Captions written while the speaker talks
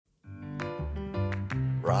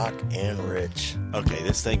Rock and Rich. Okay,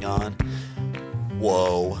 this thing on.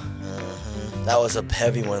 Whoa. That was a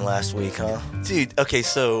heavy one last week, huh? Dude, okay,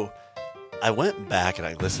 so I went back and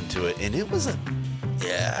I listened to it, and it was an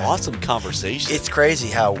awesome conversation. It's crazy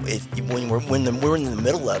how when we're in the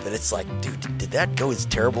middle of it, it's like, dude, did that go as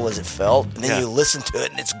terrible as it felt? And then you listen to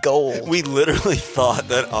it, and it's gold. We literally thought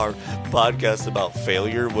that our podcast about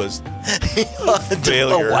failure was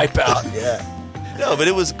failure. A wipeout, yeah. No, but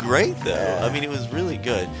it was great, though. Yeah. I mean, it was really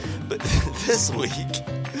good. But this week,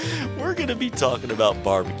 we're going to be talking about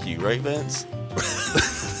barbecue, right, Vince?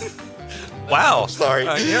 Wow. Sorry.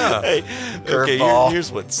 Yeah. Hey, okay, Curveball.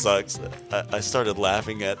 here's what sucks. I started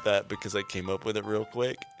laughing at that because I came up with it real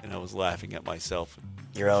quick, and I was laughing at myself.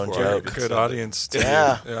 Your own before I joke. even Good said it. audience. Too.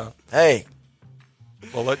 Yeah. Yeah. Hey.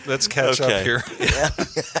 Well, let's catch up here. Yeah.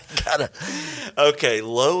 Gotta. Okay,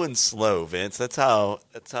 low and slow, Vince. That's how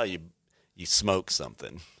you smoke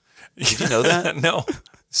something. Did you know that? No.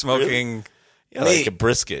 Smoking. Yeah, like a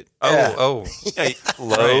brisket. Oh. Yeah,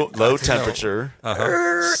 Right. low temperature,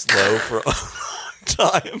 slow for a long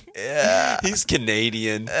time. Yeah. He's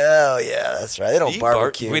Canadian. Oh, yeah, that's right. They don't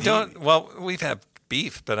barbecue. We don't. Well, we've had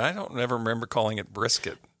beef, but I don't ever remember calling it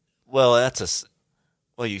brisket. Well,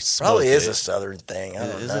 you smoke Probably is it. a southern thing. I don't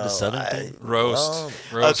know. Is it a southern thing? Roast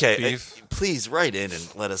Okay, beef. please write in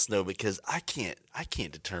and let us know because I can't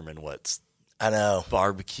determine what's I know.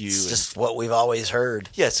 barbecue. It's just what we've always heard.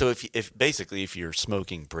 Yeah, so if you're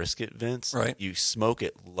smoking brisket, Vince, Right. you smoke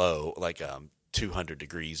it low, like 200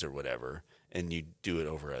 degrees or whatever, and you do it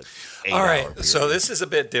over a 8 All hour right. period. So this is a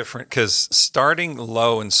bit different because starting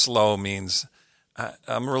low and slow means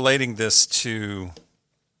I'm relating this to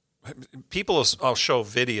people. I'll show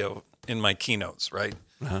video in my keynotes, right,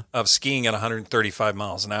 of skiing at 135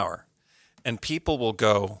 miles an hour, and people will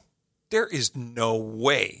go, "There is no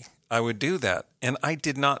way I would do that," and I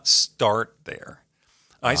did not start there.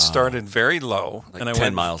 I started very low, Like and I 10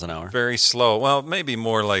 went miles an hour. very slow. Well, maybe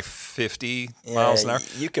more like 50 miles an hour.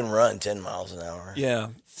 You can run 10 miles an hour. Yeah,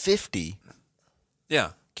 50.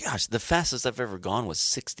 yeah, Gosh, the fastest I've ever gone was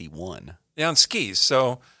 61. yeah, on skis.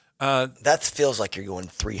 So. That feels like you're going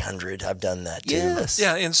 300. I've done that too. Yes.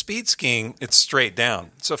 Yeah, in speed skiing, it's straight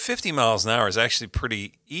down. So 50 miles an hour is actually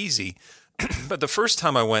pretty easy. But the first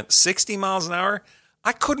time I went 60 miles an hour,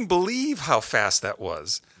 I couldn't believe how fast that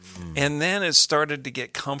was. And then it started to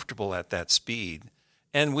get comfortable at that speed.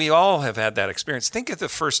 And we all have had that experience. Think of the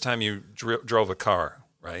first time you drove a car,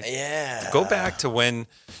 right? Yeah. Go back to when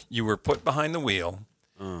you were put behind the wheel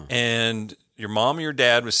and your mom or your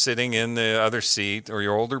dad was sitting in the other seat, or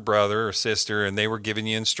your older brother or sister, and they were giving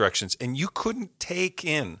you instructions, and you couldn't take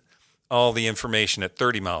in all the information at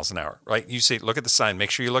 30 miles an hour, right? You say, look at the sign,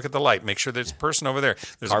 make sure you look at the light, make sure there's a person over there,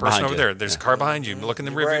 there's Car a person behind over you. there, there's a car behind you, look in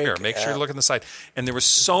the rearview mirror, make sure you look in the side. And there was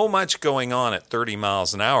so much going on at 30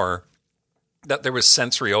 miles an hour that there was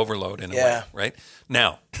sensory overload in a way, right?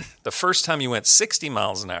 Now, the first time you went 60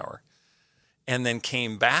 miles an hour, and then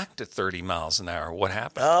came back to 30 miles an hour, what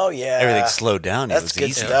happened? Oh, yeah. Everything slowed down. It That's was good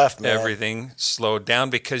easy. stuff, man. Everything slowed down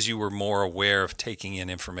because you were more aware of taking in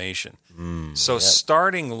information. So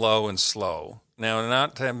starting low and slow. Now,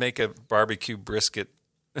 not to make a barbecue brisket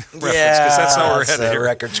reference, because that's not where we're headed a here.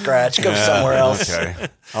 record scratch. Go somewhere else. Okay.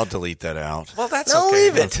 I'll delete that out. Well, that's No, okay.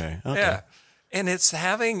 leave it. Okay. Yeah, and it's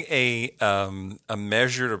having a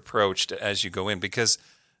measured approach to as you go in. Because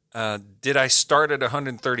did I start at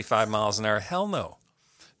 135 miles an hour? Hell no.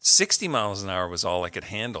 60 miles an hour was all I could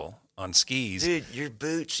handle on skis. Dude, your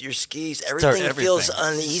boots, your skis, everything feels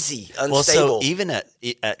uneasy, unstable. Well, so even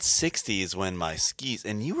at 60 is when my skis,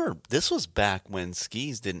 and this was back when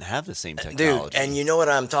skis didn't have the same technology. Dude, and you know what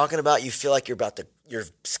I'm talking about? You feel like your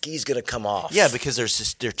ski's going to come off. Yeah, because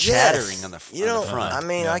they're chattering on the front. I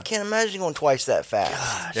mean, I can't imagine going twice that fast.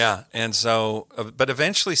 Gosh. Yeah, and so, but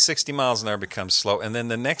eventually 60 miles an hour becomes slow. And then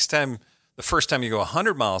the first time you go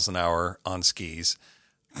 100 miles an hour on skis,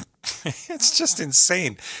 it's just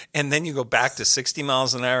insane. And then you go back to 60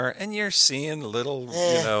 miles an hour and you're seeing little,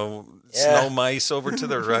 snow mice over to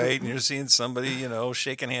the right, and you're seeing somebody,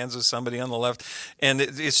 shaking hands with somebody on the left. And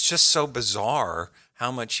it's just so bizarre how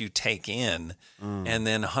much you take in. And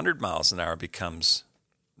then 100 miles an hour becomes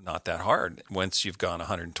not that hard once you've gone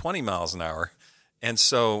 120 miles an hour. And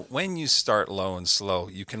so when you start low and slow,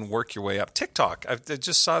 you can work your way up. TikTok, I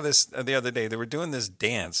just saw this the other day. They were doing this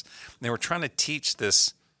dance. And they were trying to teach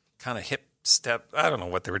this kind of hip step. I don't know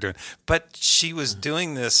what they were doing. But she was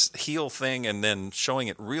doing this heel thing and then showing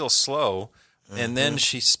it real slow. And then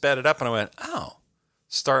she sped it up. And I went, oh,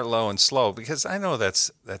 start low and slow, because I know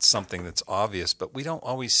that's something that's obvious, but we don't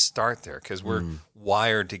always start there because we're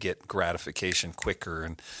wired to get gratification quicker,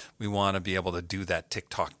 and we want to be able to do that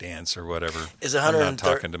TikTok dance or whatever. I'm not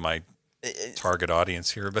talking to my target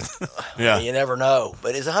audience here, but yeah, you never know.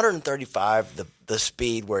 But is 135 the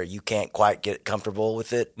speed where you can't quite get comfortable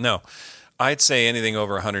with it? No, I'd say anything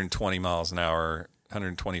over 120 miles an hour,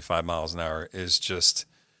 125 miles an hour is just.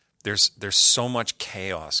 There's so much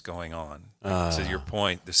chaos going on. To your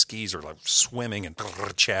point, the skis are like swimming and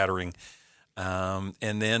chattering.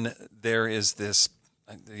 And then there is this,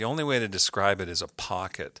 the only way to describe it is a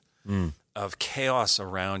pocket of chaos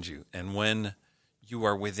around you. And when you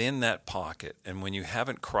are within that pocket and when you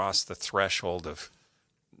haven't crossed the threshold of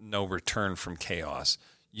no return from chaos,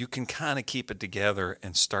 you can kind of keep it together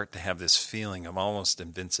and start to have this feeling of almost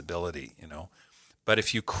invincibility, you know. But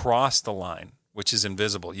if you cross the line, which is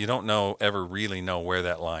invisible, you don't ever really know where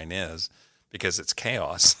that line is because it's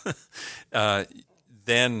chaos.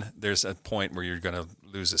 Then there's a point where you're going to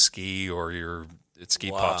lose a ski or your ski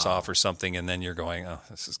pops off or something, and then you're going, oh,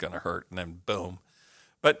 this is going to hurt, and then boom.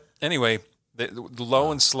 But anyway, the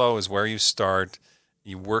low and slow is where you start.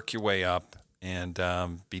 You work your way up and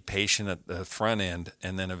be patient at the front end,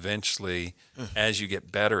 and then eventually, as you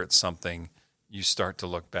get better at something, you start to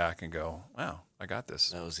look back and go, wow, I got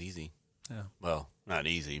this. That was easy. Yeah. Well, not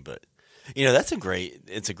easy, but you know, it's a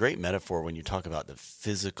great metaphor when you talk about the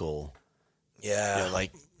physical. Yeah. You know,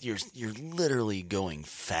 like you're literally going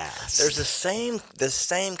fast. There's the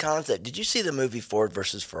same concept. Did you see the movie Ford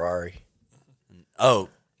versus Ferrari? Oh,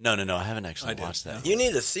 no, I haven't actually watched that. You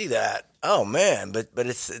need to see that. Oh man, but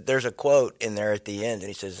there's a quote in there at the end, and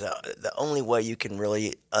he says the only way you can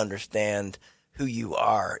really understand who you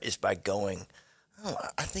are is by going.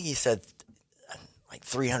 I think he said like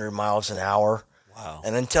 300 miles an hour. Wow.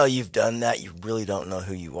 And until you've done that, you really don't know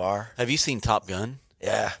who you are. Have you seen Top Gun?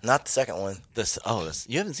 Yeah, not the second one.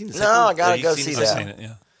 You haven't seen the second one? No, I got to go see that. I've seen it,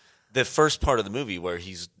 yeah. The first part of the movie where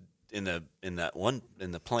he's in the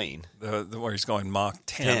plane. Where he's going Mach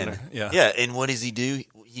 10. Yeah. Yeah, and what does he do?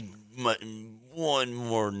 He one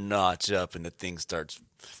more notch up and the thing starts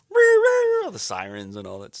the sirens and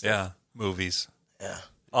all that stuff. Yeah, movies. Yeah.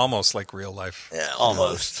 Almost like real life. Yeah,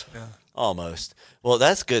 almost. Yeah. Almost. Well,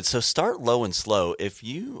 that's good. So start low and slow. If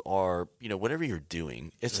you are, whatever you're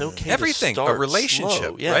doing, it's okay. Everything, to start a relationship,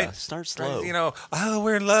 slow. Yeah, right? Start slow.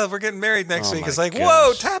 We're in love. We're getting married next week. my It's like, gosh.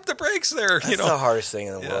 whoa, tap the brakes there. That's the hardest thing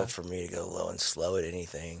in the Yeah. world for me to go low and slow at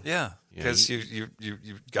anything. Yeah, because you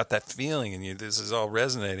got that feeling, and this is all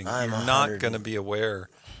resonating. I'm You're not going to be aware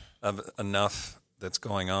of enough that's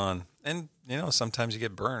going on, and sometimes you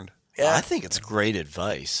get burned. Yeah. I think it's great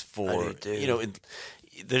advice for, I do too.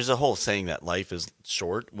 There's a whole saying that life is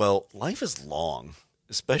short. Well, life is long,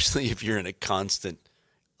 especially if you're in a constant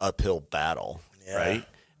uphill battle, right?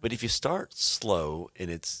 But if you start slow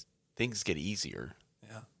and things get easier,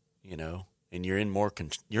 and you're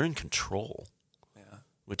in control,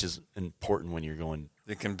 which is important when you're going.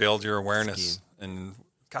 It can build your awareness, and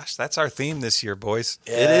gosh, that's our theme this year, boys.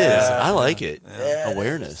 It is. I like it. Yeah,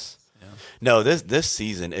 awareness. No, this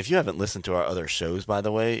season, if you haven't listened to our other shows, by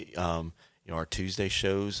the way, our Tuesday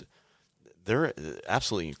shows, they're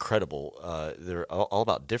absolutely incredible. They're all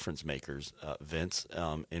about difference makers, Vince,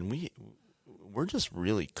 and we're just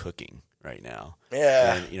really cooking right now.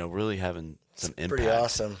 Yeah. And, really having some impact. Pretty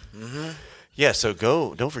awesome. Mm-hmm. Yeah, so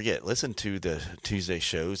don't forget, listen to the Tuesday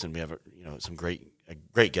shows, and we have some great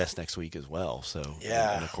guests next week as well. So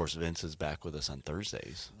and of course Vince is back with us on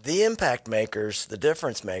Thursdays. The impact makers, the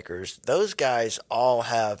difference makers, those guys all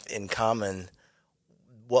have in common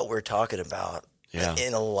what we're talking about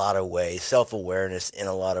in a lot of ways, self-awareness in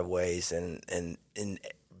a lot of ways, and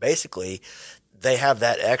basically they have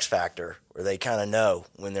that X factor where they kind of know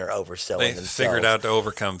when they're overselling They themselves. figured out to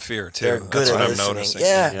overcome fear too. They're good That's at what I'm listening. noticing.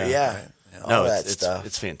 Yeah. Right. All that stuff.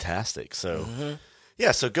 It's fantastic. So,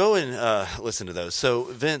 so go and listen to those. So,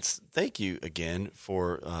 Vince, thank you again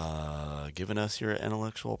for giving us your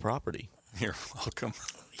intellectual property. You're welcome.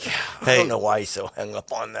 Yeah, I don't know why he's so hung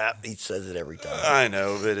up on that. He says it every time. I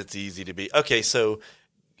know, but it's easy to be. Okay, so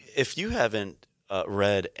if you haven't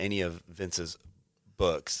read any of Vince's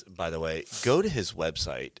books, by the way, go to his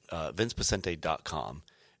website, vincepacente.com,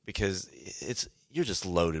 because you're just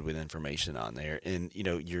loaded with information on there. And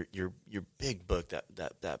your big book,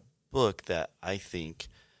 that book that I think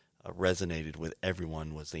resonated with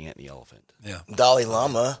everyone was The Ant and the Elephant. Yeah. Dalai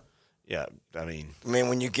Lama. Yeah, I mean,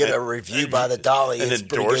 when you get a review by the Dolly, an it's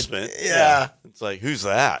endorsement. Yeah. It's like, who's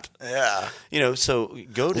that? Yeah. So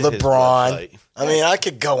go to LeBron. his website. I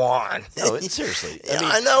could go on. No, seriously.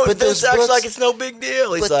 I know, but Vince acts like it's no big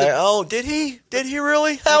deal. He's like, oh, did he? Did he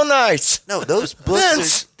really? How nice. No, those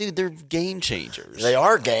books, Vince. they're game changers. They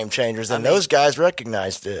are game changers, and those guys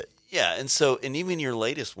recognized it. Yeah, and even your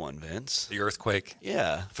latest one, Vince. The earthquake.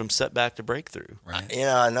 Yeah, from setback to breakthrough. Right.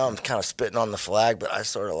 I know I'm kind of spitting on the flag, but I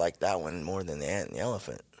sort of like that one more than the ant and the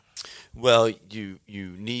elephant. Well, you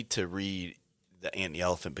need to read the ant and the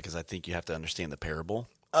elephant because I think you have to understand the parable.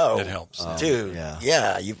 Oh, it helps, dude.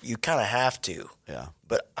 Yeah, you kind of have to. Yeah,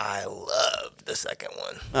 but I love the second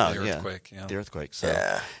one. Oh, the earthquake. Yeah. The earthquake.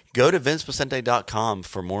 So go to VincePosente.com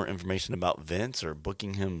for more information about Vince or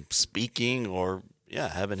booking him speaking or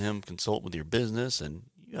having him consult with your business, and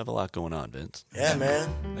you have a lot going on, Vince. Yeah, man.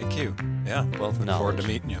 Thank you. Yeah, wealth of knowledge. Look forward to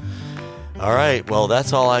meeting you. All right, well,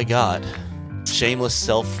 that's all I got. Shameless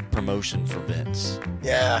self-promotion for Vince.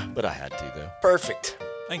 Yeah. But I had to, though. Perfect.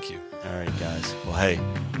 Thank you. All right, guys. Well, hey,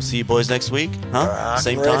 we'll see you boys next week. Huh?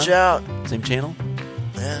 Same time? Out. Same channel?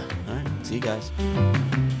 Yeah. All right, see you guys.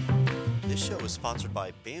 This show is sponsored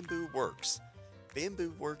by Bamboo Works.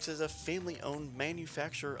 Bamboo Works is a family-owned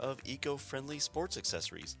manufacturer of eco-friendly sports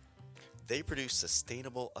accessories. They produce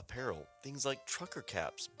sustainable apparel, things like trucker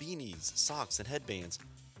caps, beanies, socks, and headbands,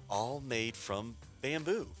 all made from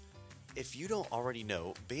bamboo. If you don't already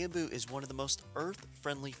know, bamboo is one of the most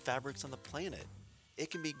earth-friendly fabrics on the planet.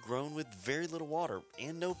 It can be grown with very little water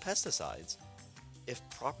and no pesticides. If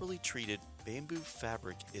properly treated, bamboo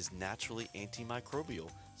fabric is naturally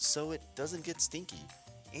antimicrobial, so it doesn't get stinky.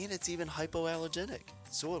 And it's even hypoallergenic,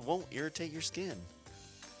 so it won't irritate your skin.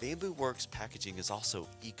 Bamboo Works packaging is also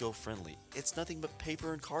eco-friendly. It's nothing but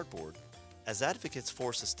paper and cardboard. As advocates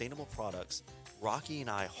for sustainable products, Rocky and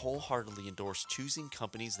I wholeheartedly endorse choosing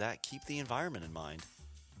companies that keep the environment in mind.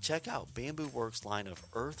 Check out Bamboo Works' line of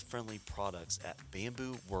earth-friendly products at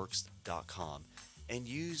bambooworks.com and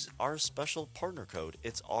use our special partner code.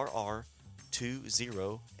 It's RR20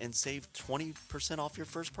 and save 20% off your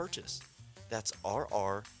first purchase. That's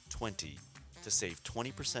RR20 to save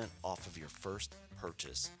 20% off of your first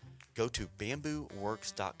purchase. Go to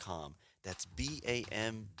bambooworks.com. That's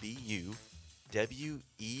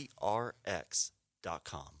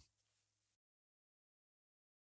BAMBUWERX.com.